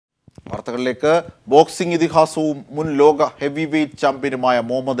വാർത്തകളിലേക്ക്. ബോക്സിംഗ് ഇതിഹാസവും മുൻ ലോക ഹെവി വെയ്റ്റ് ചാമ്പ്യനുമായ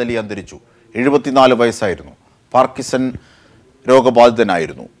മുഹമ്മദ് അലി അന്തരിച്ചു. 74 വയസ്സായിരുന്നു. പാർക്കിൻസൺ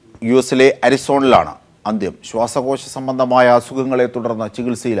രോഗബാധിതനായിരുന്നു. യുഎസിലെ അരിസോണയിലാണ് അന്ത്യം. ശ്വാസകോശ സംബന്ധമായ അസുഖങ്ങളെ തുടർന്ന്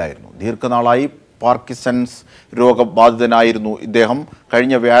ചികിത്സയിലായിരുന്നു. ദീർഘനാളായി പാർക്കിൻസൺസ് രോഗബാധിതനായിരുന്നു ഇദ്ദേഹം.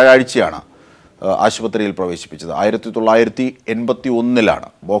 കഴിഞ്ഞ വ്യാഴാഴ്ചയാണ് ആശുപത്രിയിൽ പ്രവേശിപ്പിച്ചത്. 1981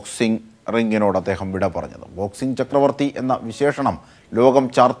 ബോക്സിംഗ് റിങ്ങിനോട് അദ്ദേഹം വിട പറഞ്ഞത്. ബോക്സിംഗ് ചക്രവർത്തി എന്ന വിശേഷണം ലോകം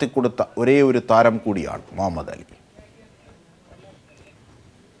ചാർത്തിക്കൊടുത്ത ഒരേ ഒരു താരം കൂടിയാണ് മുഹമ്മദ് അലി.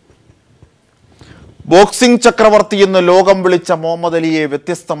 ബോക്സിംഗ് ചക്രവർത്തി എന്ന് ലോകം വിളിച്ച മുഹമ്മദ് അലിയെ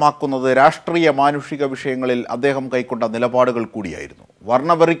വ്യത്യസ്തമാക്കുന്നത് രാഷ്ട്രീയ മാനുഷിക വിഷയങ്ങളിൽ അദ്ദേഹം കൈക്കൊണ്ട നിലപാടുകൾ കൂടിയായിരുന്നു.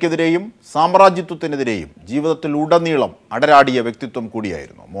 വർണ്ണവെറിക്കെതിരെയും സാമ്രാജ്യത്വത്തിനെതിരെയും ജീവിതത്തിൽ ഉടനീളം അടരാടിയ വ്യക്തിത്വം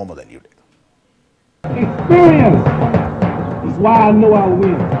കൂടിയായിരുന്നു മുഹമ്മദ് അലിയുടെ. Why I know I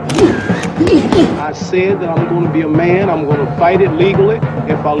win. I said that I'm going to be a man. I'm going to fight it legally.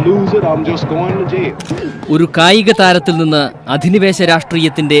 If I lose it, I'm just going to jail. ഒരു കായിക താരത്തിൽ നിന്ന് അധിനിവേശ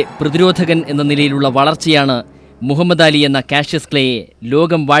രാഷ്ട്രീയത്തിന്റെ പ്രതിരോധകൻ എന്ന നിലയിലുള്ള വളർച്ചയാണ് മുഹമ്മദ് അലി എന്ന കാഷ്യസ് ക്ലേയെ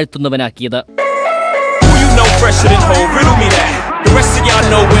ലോകം വാഴ്ത്തുന്നവനാക്കിയത്.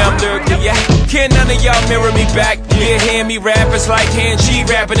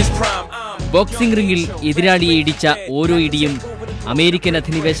 ബോക്സിംഗ് റിംഗിൽ എതിരാളിയെ ഇടിച്ച ഓരോ ഇടിയും അമേരിക്കൻ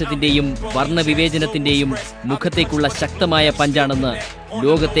അധിനിവേശത്തിന്റെയും വർണ്ണവിവേചനത്തിന്റെയും മുഖത്തേക്കുള്ള ശക്തമായ പഞ്ചാണെന്ന്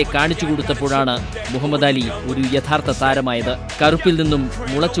ലോകത്തെ കാണിച്ചു കൊടുത്തപ്പോഴാണ് മുഹമ്മദ് അലി ഒരു യഥാർത്ഥ താരമായത്. കറുപ്പിൽ നിന്നും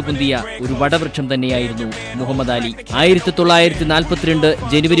മുളച്ചുപൊന്തിയ ഒരു വടവൃക്ഷം തന്നെയായിരുന്നു മുഹമ്മദ് അലി. 1942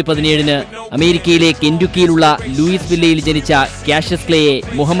 ജനുവരി 17 അമേരിക്കയിലെ കെന്റുക്കിയിലുള്ള ലൂയിസ് വില്ലയിൽ ജനിച്ച കാഷ്യസ് ക്ലേയെ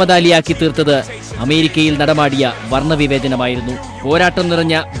മുഹമ്മദ് അലിയാക്കി തീർത്തത് അമേരിക്കയിൽ നടമാടിയ വർണ്ണവിവേചനമായിരുന്നു. പോരാട്ടം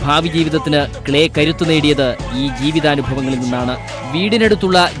നിറഞ്ഞ ഭാവി ജീവിതത്തിന് ക്ലേ കരുത്തു നേടിയത് ഈ ജീവിതാനുഭവങ്ങളിൽ നിന്നാണ്.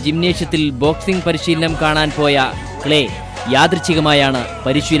 വീടിനടുത്തുള്ള ജിംനേഷ്യത്തിൽ ബോക്സിംഗ് പരിശീലനം കാണാൻ പോയ ക്ലേ യാദൃച്ഛികമായാണ്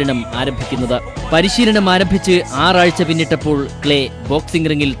പരിശീലനം ആരംഭിക്കുന്നത്. പരിശീലനം ആരംഭിച്ച് 6 ആഴ്ച പിന്നിട്ടപ്പോൾ ക്ലേ ബോക്സിംഗ്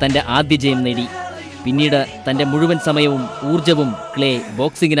റിംഗിൽ തന്റെ ആദ്യ ജയം നേടി. പിന്നീട് തന്റെ മുഴുവൻ സമയവും ഊർജവും ക്ലേ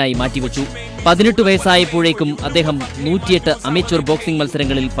ബോക്സിംഗിനായി മാറ്റിവെച്ചു. 18 വയസ്സായപ്പോഴേക്കും അദ്ദേഹം 108 അമേച്വർ ബോക്സിംഗ്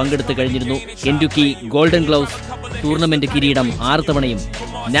മത്സരങ്ങളിൽ പങ്കെടുത്തു കഴിഞ്ഞിരുന്നു. കെന്റുക്കി ഗോൾഡൻ ഗ്ലൗസ് ടൂർണമെന്റ് കിരീടം 6 തവണയും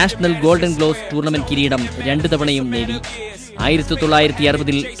നാഷണൽ ഗോൾഡൻ ഗ്ലൗസ് ടൂർണമെന്റ് കിരീടം 2 തവണയും നേടി.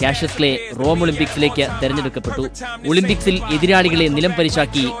 1960 കാഷ്യസ് ക്ലേ റോം ഒളിമ്പിക്സിലേക്ക് തെരഞ്ഞെടുക്കപ്പെട്ടു. ഒളിമ്പിക്സിൽ എതിരാളികളെ നിലം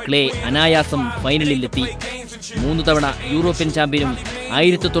പരിശാക്കി ക്ലേ അനായാസം ഫൈനലിലെത്തി. 3 തവണ യൂറോപ്യൻ ചാമ്പ്യനും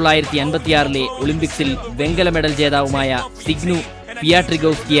 1956 ഒളിമ്പിക്സിൽ വെങ്കല മെഡൽ ജേതാവുമായ സിഗ്നു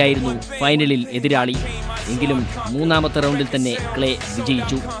പിയാട്രിഗോസ്കിയായിരുന്നു ഫൈനലിൽ എതിരാളി. എങ്കിലും 3ാമത്തെ റൗണ്ടിൽ തന്നെ ക്ലേ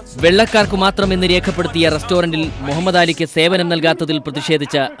വിജയിച്ചു. വെള്ളക്കാർക്ക് മാത്രമെന്ന് രേഖപ്പെടുത്തിയ റെസ്റ്റോറന്റിൽ മുഹമ്മദ് അലിക്ക് സേവനം നൽകാത്തതിൽ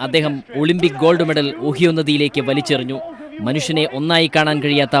പ്രതിഷേധിച്ച് അദ്ദേഹം ഒളിമ്പിക് ഗോൾഡ് മെഡൽ ഓഹിയോ നദിയിലേക്ക് വലിച്ചെറിഞ്ഞു. മനുഷ്യനെ ഒന്നായി കാണാൻ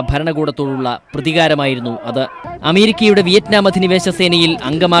കഴിയാത്ത ഭരണകൂടത്തോടുള്ള പ്രതികാരമായിരുന്നു അത്. അമേരിക്കയുടെ വിയറ്റ്നാം അധിനിവേശ സേനയിൽ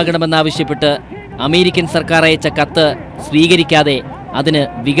അംഗമാകണമെന്നാവശ്യപ്പെട്ട് അമേരിക്കൻ സർക്കാർ അയച്ച കത്ത് സ്വീകരിക്കാതെ അതിന്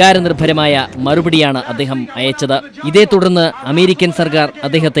വികാരനിർഭരമായ മറുപടിയാണ് അദ്ദേഹം അയച്ചത്. ഇതേ തുടർന്ന് അമേരിക്കൻ സർക്കാർ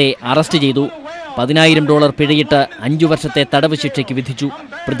അദ്ദേഹത്തെ അറസ്റ്റ് ചെയ്തു. $10,000 പിഴയിട്ട് 5 വർഷത്തെ തടവ് ശിക്ഷയ്ക്ക് വിധിച്ചു.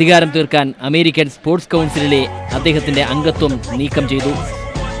 പ്രതികാരം തീർക്കാൻ അമേരിക്കൻ സ്പോർട്സ് കൗൺസിലിലെ അദ്ദേഹത്തിന്റെ അംഗത്വം നീക്കം ചെയ്തു.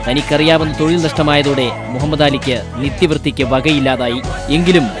 തനിക്കറിയാവുന്ന തൊഴിൽ നഷ്ടമായതോടെ മുഹമ്മദ് അലിക്ക് നിത്യവൃത്തിക്ക് വകയില്ലാതായി.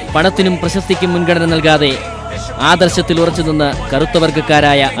 എങ്കിലും പണത്തിനും പ്രശസ്തിക്കും മുൻഗണന നൽകാതെ ആദർശത്തിൽ ഉറച്ചുനിന്ന്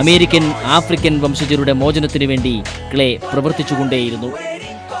കറുത്തവർഗക്കാരായ അമേരിക്കൻ ആഫ്രിക്കൻ വംശജരുടെ മോചനത്തിനു വേണ്ടി ക്ലേ പ്രവർത്തിച്ചുകൊണ്ടേയിരുന്നു.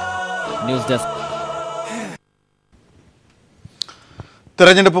 News desk.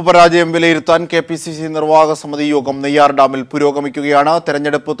 തെരഞ്ഞെടുപ്പ് പരാജയം വിലയിരുത്താൻ KPCC നിർവാഹക സമിതി യോഗം നെയ്യാർ ഡാമിൽ പുരോഗമിക്കുകയാണ്.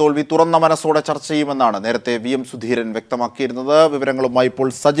 തെരഞ്ഞെടുപ്പ് തോൽവി തുറന്ന മനസ്സോടെ ചർച്ച ചെയ്യുമെന്നാണ് നേരത്തെ VM സുധീരൻ വ്യക്തമാക്കിയിരുന്നത്. വിവരങ്ങളുമായി ഇപ്പോൾ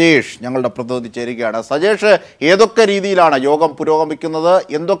സജേഷ് ഞങ്ങളുടെ പ്രതിനിധി ചേരുകയാണ്. സജേഷ്, ഏതൊക്കെ രീതിയിലാണ് യോഗം പുരോഗമിക്കുന്നത്?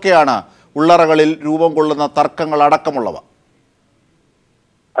 എന്തൊക്കെയാണ് ഉള്ളറകളിൽ രൂപം കൊള്ളുന്ന തർക്കങ്ങൾ അടക്കമുള്ളവ?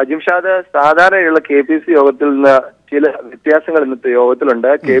 അജിംഷാദ്, സാധാരണയുള്ള KPCC യോഗത്തിൽ നിന്ന് ചില വ്യത്യാസങ്ങൾ ഇന്നത്തെ യോഗത്തിലുണ്ട്.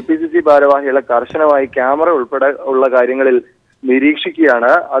 KPCC ഭാരവാഹികളെ കർശനമായി ക്യാമറ ഉൾപ്പെടെ ഉള്ള കാര്യങ്ങളിൽ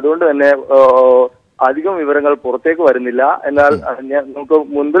നിരീക്ഷിക്കുകയാണ്. അതുകൊണ്ട് തന്നെ അധികം വിവരങ്ങൾ പുറത്തേക്ക് വരുന്നില്ല. എന്നാൽ നമുക്ക്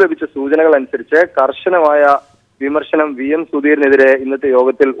മുൻപ് ലഭിച്ച സൂചനകൾ അനുസരിച്ച് കർശനമായ വിമർശനം VM സുധീറിനെതിരെ ഇന്നത്തെ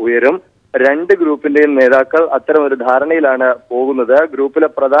യോഗത്തിൽ ഉയരും. 2 ഗ്രൂപ്പിന്റെയും നേതാക്കൾ അത്തരമൊരു ധാരണയിലാണ് പോകുന്നത്. ഗ്രൂപ്പിലെ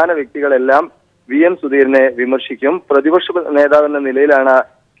പ്രധാന വ്യക്തികളെല്ലാം VM സുധീറിനെ വിമർശിക്കും. പ്രതിപക്ഷ നേതാവെന്ന നിലയിലാണ്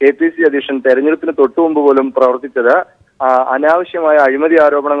KPCC അധ്യക്ഷൻ തെരഞ്ഞെടുപ്പിന് തൊട്ടുമുമ്പ് പോലും പ്രവർത്തിച്ചത്. അനാവശ്യമായ അഴിമതി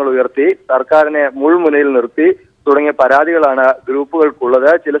ആരോപണങ്ങൾ ഉയർത്തി സർക്കാരിനെ മുൾമുനയിൽ നിർത്തി തുടങ്ങിയ പരാതികളാണ്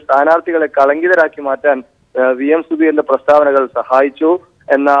ഗ്രൂപ്പുകൾക്കുള്ളത്. ചില സ്ഥാനാർത്ഥികളെ കളങ്കിതരാക്കി മാറ്റാൻ VM സുധീറിന്റെ പ്രസ്താവനകൾ സഹായിച്ചു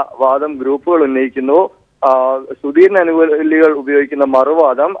എന്ന വാദം ഗ്രൂപ്പുകൾ ഉന്നയിക്കുന്നു. സുധീറിന് അനുകൂലികൾ ഉപയോഗിക്കുന്ന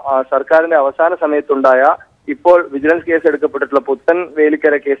മറുവാദം സർക്കാരിന്റെ അവസാന സമയത്തുണ്ടായ ഇപ്പോൾ വിജിലൻസ് കേസ് എടുക്കപ്പെട്ടിട്ടുള്ള പുത്തൻ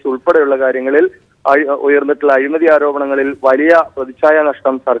വേലിക്കര കേസ് ഉൾപ്പെടെയുള്ള കാര്യങ്ങളിൽ ഉയർന്നിട്ടുള്ള അഴിമതി ആരോപണങ്ങളിൽ വലിയ പ്രതിച്ഛായ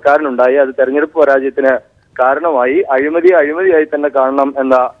നഷ്ടം സർക്കാരിനുണ്ടായി. അത് തെരഞ്ഞെടുപ്പ് പരാജയത്തിന് കാരണമായി. അഴിമതിയായി തന്നെ കാണണം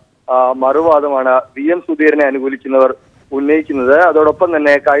എന്ന മറുവാദമാണ് VM സുധീരനെ അനുകൂലിക്കുന്നവർ ഉന്നയിക്കുന്നത്. അതോടൊപ്പം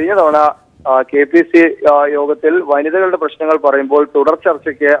തന്നെ കഴിഞ്ഞ തവണ KPC യോഗത്തിൽ വനിതകളുടെ പ്രശ്നങ്ങൾ പറയുമ്പോൾ തുടർ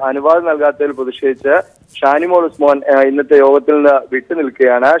ചർച്ചയ്ക്ക് അനുവാദം നൽകാത്തതിൽ പ്രതിഷേധിച്ച് ഷാനിമോൾ ഉസ്മാൻ ഇന്നത്തെ യോഗത്തിൽ നിന്ന്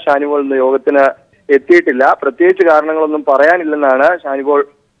വിട്ടുനിൽക്കുകയാണ്. ഷാനിമോൾ ഇന്ന് യോഗത്തിന് എത്തിയിട്ടില്ല. പ്രത്യേകിച്ച് കാരണങ്ങളൊന്നും പറയാനില്ലെന്നാണ് ഷാനിമോൾ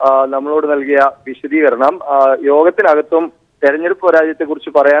നമ്മളോട് നൽകിയ വിശദീകരണം. യോഗത്തിനകത്തും തെരഞ്ഞെടുപ്പ്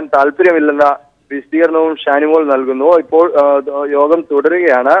പരാജയത്തെക്കുറിച്ച് പറയാൻ താല്പര്യമില്ലെന്ന വിശദീകരണവും ഷാനിമോൾ നൽകുന്നു. ഇപ്പോൾ യോഗം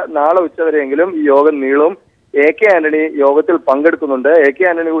തുടരുകയാണ്. നാളെ ഉച്ചവരെയെങ്കിലും ഈ യോഗം നീളും. AK ആന്റണി യോഗത്തിൽ പങ്കെടുക്കുന്നുണ്ട്. AK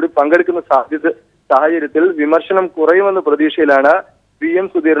ആന്റണി കൂടി പങ്കെടുക്കുന്ന സാഹചര്യത്തിൽ വിമർശനം കുറയുമെന്ന പ്രതീക്ഷയിലാണ് VM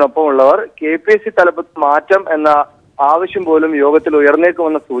സുധീറിനൊപ്പമുള്ളവർ. KPC തലപ്പത്ത് മാറ്റം എന്ന ആവശ്യം പോലും യോഗത്തിൽ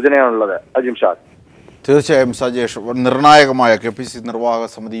ഉയർന്നേക്കുമെന്ന സൂചനയാണുള്ളത്. അജിംഷാദ്. തീർച്ചയായും സജേഷ്, നിർണായകമായ KPC നിർവാഹക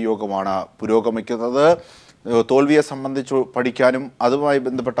സമിതി യോഗമാണ് പുരോഗമിക്കുന്നത്. തോൽവിയെ സംബന്ധിച്ച് പഠിക്കാനും അതുമായി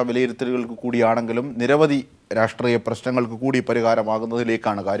ബന്ധപ്പെട്ട വിലയിരുത്തലുകൾക്ക് കൂടിയാണെങ്കിലും നിരവധി രാഷ്ട്രീയ പ്രശ്നങ്ങൾക്ക് കൂടി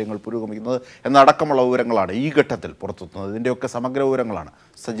പരിഹാരമാകുന്നതിലേക്കാണ് കാര്യങ്ങൾ പുരോഗമിക്കുന്നത് എന്നടക്കമുള്ള വിവരങ്ങളാണ് ഈ ഘട്ടത്തിൽ പുറത്തുവരുന്നത്. ഇതിൻ്റെയൊക്കെ സമഗ്ര വിവരങ്ങളാണ്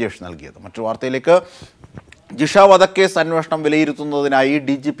സജേഷ് നൽകിയത്. മറ്റൊരു വാർത്തയിലേക്ക്. ജിഷ വധക്കേസ് അന്വേഷണം വിലയിരുത്തുന്നതിനായി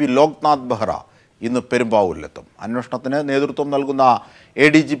DGP ലോക്നാഥ് ബെഹ്റ ഇന്ന് പെരുമ്പാവൂരിലെത്തും. അന്വേഷണത്തിന് നേതൃത്വം നൽകുന്ന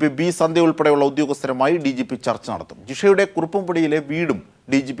ADGP B സന്ധ്യ ഉൾപ്പെടെയുള്ള ഉദ്യോഗസ്ഥരുമായി DGP ചർച്ച നടത്തും. ജിഷയുടെ കുറുപ്പുംപടിയിലെ വീടും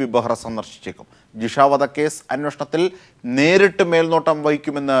DGP ബെഹ്റ സന്ദർശിച്ചേക്കും. ജിഷ വധക്കേസ് അന്വേഷണത്തിൽ നേരിട്ട് മേൽനോട്ടം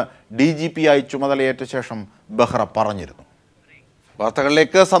വഹിക്കുമെന്ന് DGP-ആയി ചുമതലയേറ്റ ശേഷം ബെഹ്റ പറഞ്ഞിരുന്നു.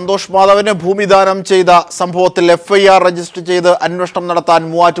 വാർത്തകളിലേക്ക്. സന്തോഷ് മാധവന് ഭൂമിദാനം ചെയ്ത സംഭവത്തിൽ FIR രജിസ്റ്റർ ചെയ്ത് അന്വേഷണം നടത്താൻ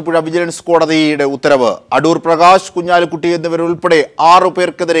മൂവാറ്റുപുഴ വിജിലൻസ് കോടതിയുടെ ഉത്തരവ്. അടൂർ പ്രകാശ്, കുഞ്ഞാലിക്കുട്ടി എന്നിവരുൾപ്പെടെ 6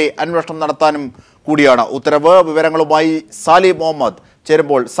 പേർക്കെതിരെ അന്വേഷണം നടത്താനും കൂടിയാണ് ഉത്തരവ്. വിവരങ്ങളുമായി സാലി മുഹമ്മദ്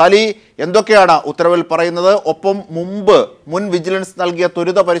ചേരുമ്പോൾ. സാലി, എന്തൊക്കെയാണ് ഉത്തരവിൽ പറയുന്നത്? ഒപ്പം മുൻ വിജിലൻസ് നൽകിയ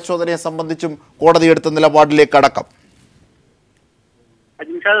ത്വരിത പരിശോധനയെ സംബന്ധിച്ചും കോടതി എടുത്ത നിലപാടിലേക്ക് അടക്കം.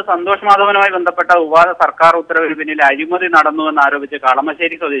 അജിംഷാദ്, സന്തോഷ് മാധവനുമായി ബന്ധപ്പെട്ട ഉപാധ സർക്കാർ ഉത്തരവിന് പിന്നിൽ അഴിമതി നടന്നുവെന്ന് ആരോപിച്ച്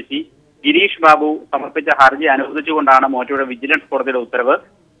കളമശ്ശേരി സ്വദേശി ഗിരീഷ് ബാബു സമർപ്പിച്ച ഹർജി അനുവദിച്ചുകൊണ്ടാണ് മൂവാറ്റുപുഴ വിജിലൻസ് കോടതിയുടെ ഉത്തരവ്.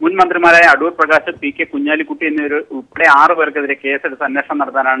 മുൻ മന്ത്രിമാരായ അടൂർ പ്രകാശ്, PK കുഞ്ഞാലിക്കുട്ടി എന്നിവർ ഉൾപ്പെടെ 6 പേർക്കെതിരെ കേസെടുത്ത് അന്വേഷണം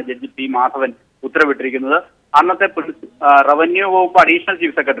നടത്താനാണ് ജഡ്ജി P മാധവൻ ഉത്തരവിട്ടിരിക്കുന്നത്. അന്നത്തെ റവന്യൂ വകുപ്പ് additional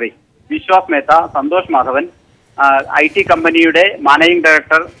chief secretary Vishwas Mehta, Santhosh Madhavan, IT കമ്പനിയുടെ മാനേജിംഗ്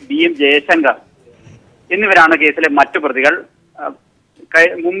ഡയറക്ടർ BM ജയശങ്കർ എന്നിവരാണ് കേസിലെ മറ്റു പ്രതികൾ.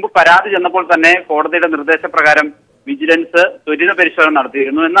 മുമ്പ് പരാതി ചെന്നപ്പോൾ തന്നെ കോടതിയുടെ നിർദ്ദേശപ്രകാരം വിജിലൻസ് ത്വരിത പരിശോധന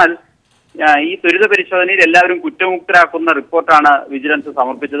നടത്തിയിരുന്നു. എന്നാൽ ഈ ത്വരിത പരിശോധനയിൽ എല്ലാവരും കുറ്റമുക്തരാക്കുന്ന റിപ്പോർട്ടാണ് വിജിലൻസ്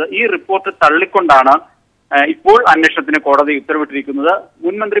സമർപ്പിച്ചത്. ഈ റിപ്പോർട്ട് തള്ളിക്കൊണ്ടാണ് ഇപ്പോൾ അന്വേഷണത്തിന് കോടതി ഉത്തരവിട്ടിരിക്കുന്നത്.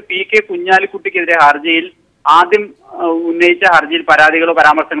 മുൻമന്ത്രി PK കുഞ്ഞാലിക്കുട്ടിക്കെതിരെ ഹർജിയിൽ ആദ്യം ഉന്നയിച്ച ഹർജിയിൽ പരാതികളോ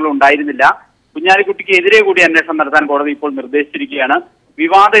പരാമർശങ്ങളോ ഉണ്ടായിരുന്നില്ല. കുഞ്ഞാലിക്കുട്ടിക്ക് എതിരെ കൂടി അന്വേഷണം നടത്താൻ കോടതി ഇപ്പോൾ നിർദ്ദേശിച്ചിരിക്കുകയാണ്.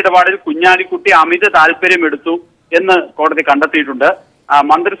 വിവാദ ഇടപാടിൽ കുഞ്ഞാലിക്കുട്ടി അമിത താല്പര്യമെടുത്തു എന്ന് കോടതി കണ്ടെത്തിയിട്ടുണ്ട്.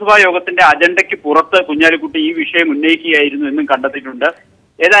 മന്ത്രിസഭാ യോഗത്തിന്റെ അജണ്ടയ്ക്ക് പുറത്ത് കുഞ്ഞാലിക്കുട്ടി ഈ വിഷയം ഉന്നയിക്കുകയായിരുന്നു എന്നും കണ്ടെത്തിയിട്ടുണ്ട്.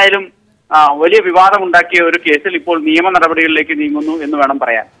 ഏതായാലും വലിയ വിവാദമുണ്ടാക്കിയ ഒരു കേസിൽ ഇപ്പോൾ നിയമ നടപടികളിലേക്ക് നീങ്ങുന്നു എന്ന് വേണം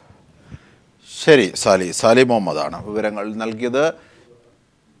പറയാൻ. ശരി, സാലി മുഹമ്മദാണ് വിവരങ്ങൾ നൽകിയത്.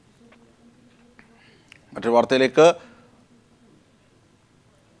 മറ്റൊരു വാർത്തയിലേക്ക്.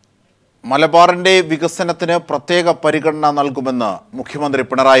 മലബാറിന്റെ വികസനത്തിന് പ്രത്യേക പരിഗണന നൽകുമെന്ന് മുഖ്യമന്ത്രി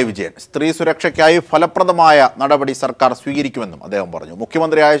പിണറായി വിജയൻ. സ്ത്രീ സുരക്ഷയ്ക്കായി ഫലപ്രദമായ നടപടി സർക്കാർ സ്വീകരിക്കുമെന്നും അദ്ദേഹം പറഞ്ഞു.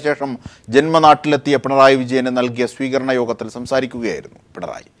 മുഖ്യമന്ത്രിയായ ശേഷം ജന്മനാട്ടിലെത്തിയ പിണറായി വിജയന് നൽകിയ സ്വീകരണ യോഗത്തിൽ സംസാരിക്കുകയായിരുന്നു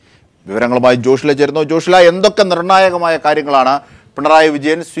പിണറായി. വിവരങ്ങളുമായി ജോഷില ചേരുന്നു. ജോഷില, എന്തൊക്കെ നിർണായകമായ കാര്യങ്ങളാണ് പിണറായി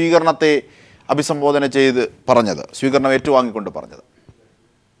വിജയൻ സ്വീകരണത്തെ അഭിസംബോധന ചെയ്ത് പറഞ്ഞത്, സ്വീകരണം ഏറ്റുവാങ്ങിക്കൊണ്ട് പറഞ്ഞത്?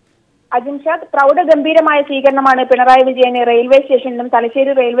 അജിംഷാദ്, പ്രൗഢഗംഭീരമായ സ്വീകരണമാണ് പിണറായി വിജയന് റെയിൽവേ സ്റ്റേഷനിലും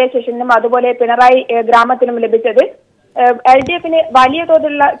തലശ്ശേരി റെയിൽവേ സ്റ്റേഷനിലും അതുപോലെ പിണറായി ഗ്രാമത്തിലും ലഭിച്ചത്. LDFന് വലിയ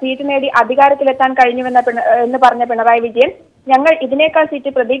തോതിലുള്ള സീറ്റ് നേടി അധികാരത്തിലെത്താൻ കഴിഞ്ഞുവെന്ന് പറഞ്ഞ പിണറായി വിജയൻ, ഞങ്ങൾ ഇതിനേക്കാൾ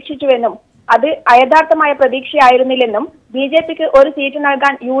സീറ്റ് പ്രതീക്ഷിച്ചുവെന്നും അത് അയഥാർത്ഥമായ പ്രതീക്ഷയായിരുന്നില്ലെന്നും BJPക്ക് ഒരു സീറ്റ്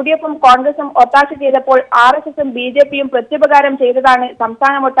നൽകാൻ UDFും കോൺഗ്രസും ഒത്താശ ചെയ്തപ്പോൾ RSSും BJPയും പ്രത്യുപകാരം ചെയ്തതാണ്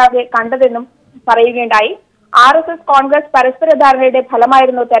സംസ്ഥാനമൊട്ടാകെ കണ്ടതെന്നും പറയുകയുണ്ടായി. RSS കോൺഗ്രസ് പരസ്പര ധാരണയുടെ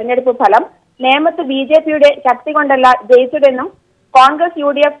ഫലമായിരുന്നു തെരഞ്ഞെടുപ്പ് ഫലം. നേമത്ത് BJPയുടെ ശക്തി കൊണ്ടല്ല ജയിച്ചതെന്നും കോൺഗ്രസ്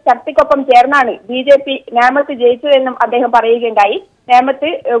UDF ശക്തിക്കൊപ്പം ചേർന്നാണ് BJP നേമത്ത് ജയിച്ചതെന്നും അദ്ദേഹം പറയുകയുണ്ടായി. നേമത്ത്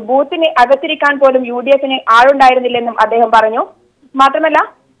ബൂത്തിന് അകത്തിരിക്കാൻ പോലും UDFന് ആളുണ്ടായിരുന്നില്ലെന്നും അദ്ദേഹം പറഞ്ഞു. മാത്രമല്ല,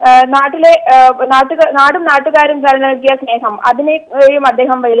 നാടും നാട്ടുകാരും നൽകിയ സ്നേഹം അതിനെയും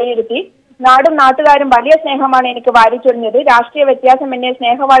അദ്ദേഹം വിലയിരുത്തി. നാടും നാട്ടുകാരും വലിയ സ്നേഹമാണ് എനിക്ക് വാരിച്ചൊരിഞ്ഞത്. രാഷ്ട്രീയ വ്യത്യാസം എന്നെ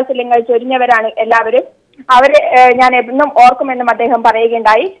സ്നേഹവാത്സല്യങ്ങൾ ചൊരിഞ്ഞവരാണ് എല്ലാവരും. അവരെ ഞാൻ എന്നും ഓർക്കുമെന്നും അദ്ദേഹം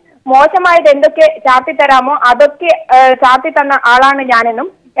പറയുകയുണ്ടായി. മോശമായത് എന്തൊക്കെ ചാർത്തിത്തരാമോ അതൊക്കെ ചാർത്തി തന്ന ആളാണ് ഞാനെന്നും,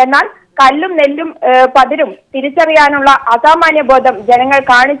 എന്നാൽ കല്ലും നെല്ലും പതിരും തിരിച്ചറിയാനുള്ള അസാമാന്യ ബോധം ജനങ്ങൾ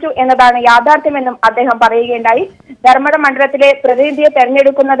കാണിച്ചു എന്നതാണ് യാഥാർത്ഥ്യമെന്നും അദ്ദേഹം പറയുകയുണ്ടായി. ധർമ്മട മണ്ഡലത്തിലെ പ്രതിനിധിയെ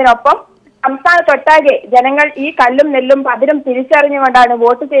തെരഞ്ഞെടുക്കുന്നതിനൊപ്പം സംസ്ഥാനത്തൊട്ടാകെ ജനങ്ങൾ ഈ കല്ലും നെല്ലും പതിരും തിരിച്ചറിഞ്ഞുകൊണ്ടാണ്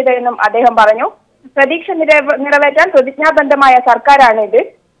വോട്ട് ചെയ്തതെന്നും അദ്ദേഹം പറഞ്ഞു. പ്രതീക്ഷ നിറവേറ്റാൻ പ്രതിജ്ഞാബദ്ധമായ സർക്കാരാണ് ഇത്.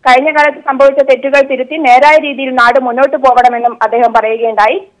 കഴിഞ്ഞ കാലത്ത് സംഭവിച്ച തെറ്റുകൾ തിരുത്തി നേരായ രീതിയിൽ നാട് മുന്നോട്ട് പോകണമെന്നും അദ്ദേഹം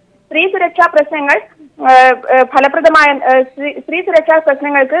പറയുകയുണ്ടായി. സ്ത്രീ സുരക്ഷാ പ്രശ്നങ്ങൾക്ക്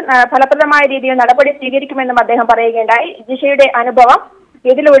ഫലപ്രദമായ രീതിയിൽ നടപടി സ്വീകരിക്കുമെന്നും അദ്ദേഹം പറയുകയുണ്ടായി. ജിഷയുടെ അനുഭവം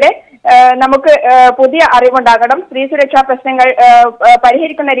ഇതിലൂടെ നമുക്ക് പുതിയ അറിവുണ്ടാകണം. സ്ത്രീ സുരക്ഷാ പ്രശ്നങ്ങൾ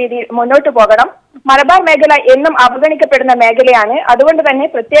പരിഹരിക്കുന്ന രീതിയിൽ മുന്നോട്ട് പോകണം. മലബാർ മേഖല എന്നും അവഗണിക്കപ്പെടുന്ന മേഖലയാണ്. അതുകൊണ്ട് തന്നെ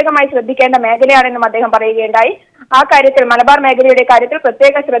പ്രത്യേകമായി ശ്രദ്ധിക്കേണ്ട മേഖലയാണെന്നും അദ്ദേഹം പറയുകയുണ്ടായി. ആ കാര്യത്തിൽ മലബാർ മേഖലയുടെ കാര്യത്തിൽ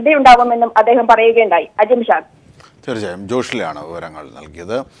പ്രത്യേക ശ്രദ്ധയുണ്ടാകുമെന്നും അദ്ദേഹം പറയുകയുണ്ടായി. അജിംഷാദ്. തീർച്ചയായും ജോഷിലാണ് വിവരങ്ങൾ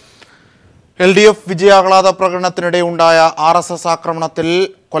നൽകിയത്. LDF വിജയാഹ്ലാദ പ്രകടനത്തിനിടെ ഉണ്ടായ RSS ആക്രമണത്തിൽ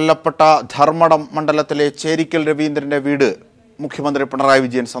കൊല്ലപ്പെട്ട ധർമ്മടം മണ്ഡലത്തിലെ ചേരിക്കൽ രവീന്ദ്രന്റെ വീട് മുഖ്യമന്ത്രി പിണറായി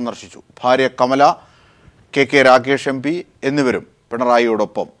വിജയൻ സന്ദർശിച്ചു. ഭാര്യ കമല, KK രാഗേഷ് MP എന്നിവരും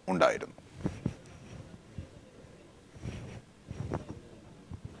പിണറായിയോടൊപ്പം ഉണ്ടായിരുന്നു.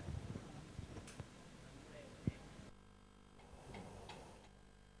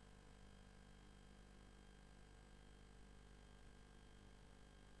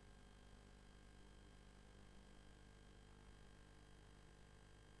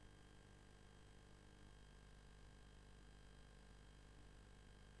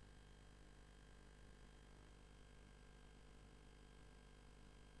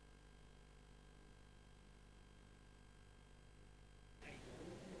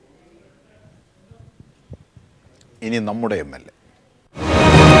 ഇനി നമ്മുടെ MLA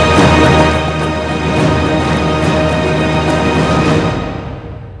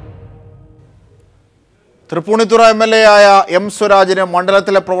തൃപ്പൂണിത്തുറ MLA ആയ M സ്വരാജിന്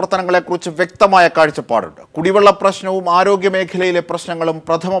മണ്ഡലത്തിലെ പ്രവർത്തനങ്ങളെക്കുറിച്ച് വ്യക്തമായ കാഴ്ചപ്പാടുണ്ട്. കുടിവെള്ള പ്രശ്നവും ആരോഗ്യ മേഖലയിലെ പ്രശ്നങ്ങളും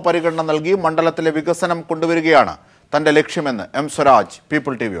പ്രഥമ പരിഗണന നൽകി മണ്ഡലത്തിലെ വികസനം കൊണ്ടുവരികയാണ് തന്റെ ലക്ഷ്യമെന്ന് M സ്വരാജ്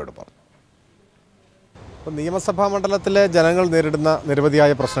പീപ്പിൾ TVയോട് പറഞ്ഞു. നിയമസഭാ മണ്ഡലത്തിലെ ജനങ്ങൾ നേരിടുന്ന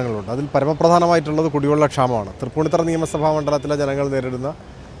നിരവധിയായ പ്രശ്നങ്ങളുണ്ട്. അതിൽ പരമപ്രധാനമായിട്ടുള്ളത് കുടിവെള്ളക്ഷാമമാണ്. തൃപ്പൂണിത്തുറ നിയമസഭാ മണ്ഡലത്തിലെ ജനങ്ങൾ നേരിടുന്ന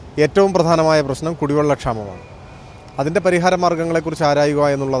ഏറ്റവും പ്രധാനമായ പ്രശ്നം കുടിവെള്ളക്ഷാമമാണ്. അതിൻ്റെ പരിഹാര മാർഗ്ഗങ്ങളെക്കുറിച്ച് ആരായുക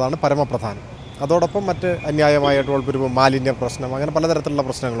എന്നുള്ളതാണ് പരമപ്രധാനം. അതോടൊപ്പം മറ്റ് അന്യായമായ ടോൾ പിരിവ്, മാലിന്യ പ്രശ്നം, അങ്ങനെ പലതരത്തിലുള്ള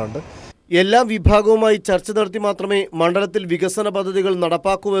പ്രശ്നങ്ങളുണ്ട്. എല്ലാ വിഭാഗവുമായി ചർച്ച നടത്തി മാത്രമേ മണ്ഡലത്തിൽ വികസന പദ്ധതികൾ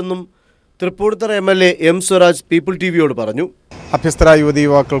നടപ്പാക്കൂവെന്നും Tripunithura MLA M Swaraj people TVയോട് പറഞ്ഞു. അഭ്യസ്തരായ യുവതി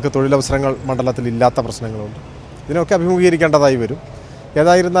യുവാക്കൾക്ക് തൊഴിലവസരങ്ങൾ മണ്ഡലത്തിൽ ഇല്ലാത്ത പ്രശ്നങ്ങളുണ്ട്. ഇതിനൊക്കെ അഭിമുഖീകരിക്കേണ്ടതായി വരും.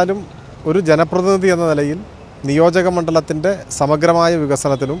 ഏതായിരുന്നാലും ഒരു ജനപ്രതിനിധി എന്ന നിലയിൽ നിയോജക മണ്ഡലത്തിൻ്റെ സമഗ്രമായ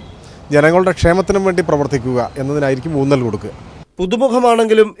വികസനത്തിനും ജനങ്ങളുടെ ക്ഷേമത്തിനും വേണ്ടി പ്രവർത്തിക്കുക എന്നതിനായിരിക്കും ഊന്നൽ കൊടുക്കുക.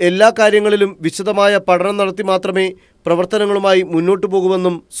 പുതുമുഖമാണെങ്കിലും എല്ലാ കാര്യങ്ങളിലും വിശദമായ പഠനം നടത്തി മാത്രമേ പ്രവർത്തനങ്ങളുമായി മുന്നോട്ടു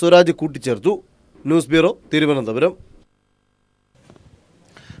പോകുമെന്നും സ്വരാജ് കൂട്ടിച്ചേർത്തു. News bureau, Thiruvananthapuram.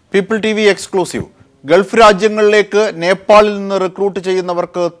 People TV exclusive. Gulf രാജ്യങ്ങളിലേക്ക് നേപ്പാളിൽ നിന്ന് റിക്രൂട്ട്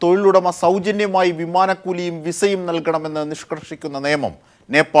ചെയ്യുന്നവർക്ക് തൊഴിലുടമ സൗജന്യമായി വിമാനക്കൂലിയും വിസയും നൽകണമെന്ന് നിഷ്കർഷിക്കുന്ന നിയമം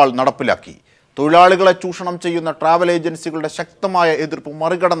നേപ്പാൾ നടപ്പിലാക്കി. തൊഴിലാളികളെ ചൂഷണം ചെയ്യുന്ന ട്രാവൽ ഏജൻസികളുടെ ശക്തമായ എതിർപ്പ്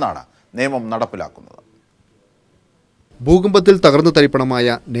മറികടന്നാണ് നിയമം നടപ്പിലാക്കുന്നത്. ഭൂകമ്പത്തിൽ തകർന്നു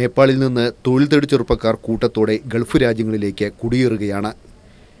തരിപ്പണമായ നേപ്പാളിൽ നിന്ന് തൊഴിൽ തേടി ചെറുപ്പക്കാർ കൂട്ടത്തോടെ ഗൾഫ് രാജ്യങ്ങളിലേക്ക് കുടിയേറുകയാണ്.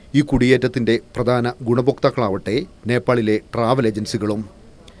 ഈ കുടിയേറ്റത്തിൻ്റെ പ്രധാന ഗുണഭോക്താക്കളാവട്ടെ നേപ്പാളിലെ ട്രാവൽ ഏജൻസികളും.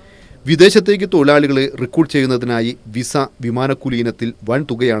 വിദേശത്തേക്ക് തൊഴിലാളികളെ റിക്രൂട്ട് ചെയ്യുന്നതിനായി വിസ, വിമാനക്കൂലി ഇനത്തിൽ വൻ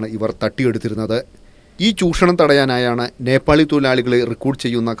തുകയാണ് ഇവർ തട്ടിയെടുത്തിരുന്നത്. ഈ ചൂഷണം തടയാനായാണ് നേപ്പാളി തൊഴിലാളികളെ റിക്രൂട്ട്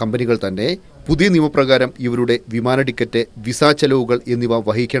ചെയ്യുന്ന കമ്പനികൾ തന്നെ പുതിയ നിയമപ്രകാരം ഇവരുടെ വിമാന ടിക്കറ്റ്, വിസ ചെലവുകൾ എന്നിവ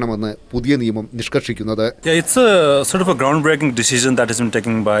വഹിക്കണമെന്ന് പുതിയ നിയമം നിഷ്കർഷിക്കുന്നത്. It's a sort of a groundbreaking decision that has been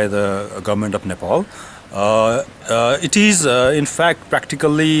taken by the government of Nepal. It is in fact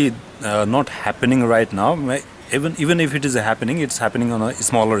practically not happening right now. Even if it is happening, it's happening on a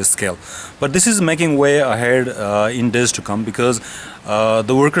smaller scale. But this is making way ahead in days to come because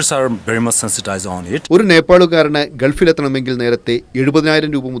the workers are very much sensitized on it. ഒരു നേപ്പാളുകാരന് ഗൾഫിലെത്തണമെങ്കിൽ നേരത്തെ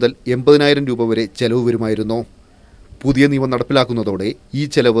 70,000 രൂപ മുതൽ 80,000 രൂപ വരെ ചെലവ് വരുമായിരുന്നു. പുതിയ നിയമം നടപ്പിലാക്കുന്നതോടെ ഈ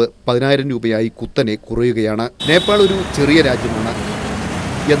ചെലവ് 10,000 രൂപയായി കുത്തനെ കുറയുകയാണ്. നേപ്പാൾ ഒരു ചെറിയ രാജ്യമാണ്.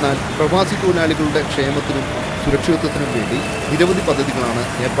 എന്നാൽ പ്രവാസി തൊഴിലാളികളുടെ ക്ഷേമത്തിനും സുരക്ഷിതത്വത്തിനും വേണ്ടി നിരവധി പദ്ധതികളാണ്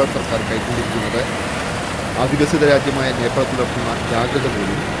നേപ്പാൾ സർക്കാർ കൈക്കൊണ്ടിരിക്കുന്നത്. അവികസിത രാജ്യമായ നേപ്പാൾ പുലർത്തുന്ന ജാഗ്രത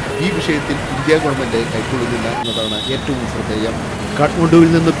പോലും ഈ വിഷയത്തിൽ ഇന്ത്യ ഗവൺമെന്റ് കൈക്കൊള്ളുന്നില്ല എന്നതാണ് ഏറ്റവും ശ്രദ്ധേയം. കാഠ്മണ്ഡുവിൽ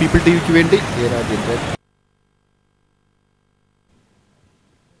നിന്ന് പീപ്പിൾ TVക്ക് വേണ്ടി Rajendran.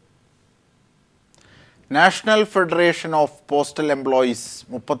 National federation of postal employees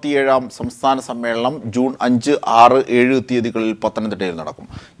 37ാം സംസ്ഥാന സമ്മേളനം ജൂൺ 5, 6, 7 തീയതികളിൽ പത്തനംതിട്ടയിൽ നടക്കും.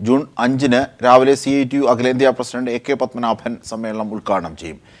 ജൂൺ 5-ന് രാവിലെ CITU അഖിലേന്ത്യാ പ്രസിഡന്റ് AK പത്മനാഭൻ സമ്മേളനം ഉദ്ഘാടനം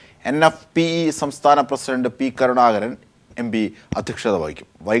ചെയ്യും. NFPE സംസ്ഥാന പ്രസിഡന്റ് പി കരുണാകരൻ MP അധ്യക്ഷത വഹിക്കും.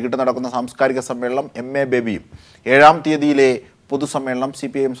 വൈകിട്ട് നടക്കുന്ന സാംസ്കാരിക സമ്മേളനം MA ബേബിയും 7-ാം തീയതിയിലെ പൊതുസമ്മേളനം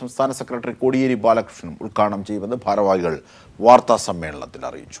CPIM സംസ്ഥാന സെക്രട്ടറി കോടിയേരി ബാലകൃഷ്ണനും ഉദ്ഘാടനം ചെയ്യുമെന്ന് ഭാരവാഹികൾ വാർത്താ സമ്മേളനത്തിൽ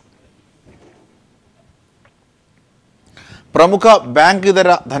അറിയിച്ചു. പ്രമുഖ ബാങ്ക് ഇതര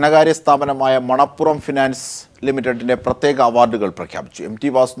ധനകാര്യ സ്ഥാപനമായ മണപ്പുറം ഫിനാൻസ് ലിമിറ്റഡിന്റെ പ്രത്യേക അവാർഡുകൾ പ്രഖ്യാപിച്ചു.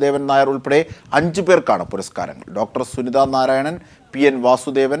 MT വാസുദേവൻ നായർ ഉൾപ്പെടെ 5 പേർക്കാണ് പുരസ്കാരങ്ങൾ. Doctor Sunitha Narayanan, PN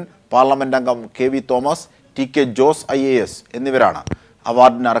Vasudevan, parliament അംഗം KV Thomas, TK Jose IAS എന്നിവരാണ്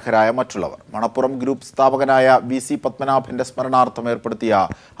അവാർഡിന് അർഹരായ മറ്റുള്ളവർ. മണപ്പുറം ഗ്രൂപ്പ് സ്ഥാപകനായ VC പത്മനാഭന്റെ സ്മരണാർത്ഥം ഏർപ്പെടുത്തിയ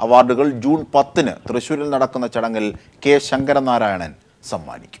അവാർഡുകൾ ജൂൺ 10-ന് തൃശൂരിൽ നടക്കുന്ന ചടങ്ങിൽ K ശങ്കരനാരായണൻ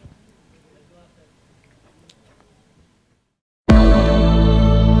സമ്മാനിക്കും.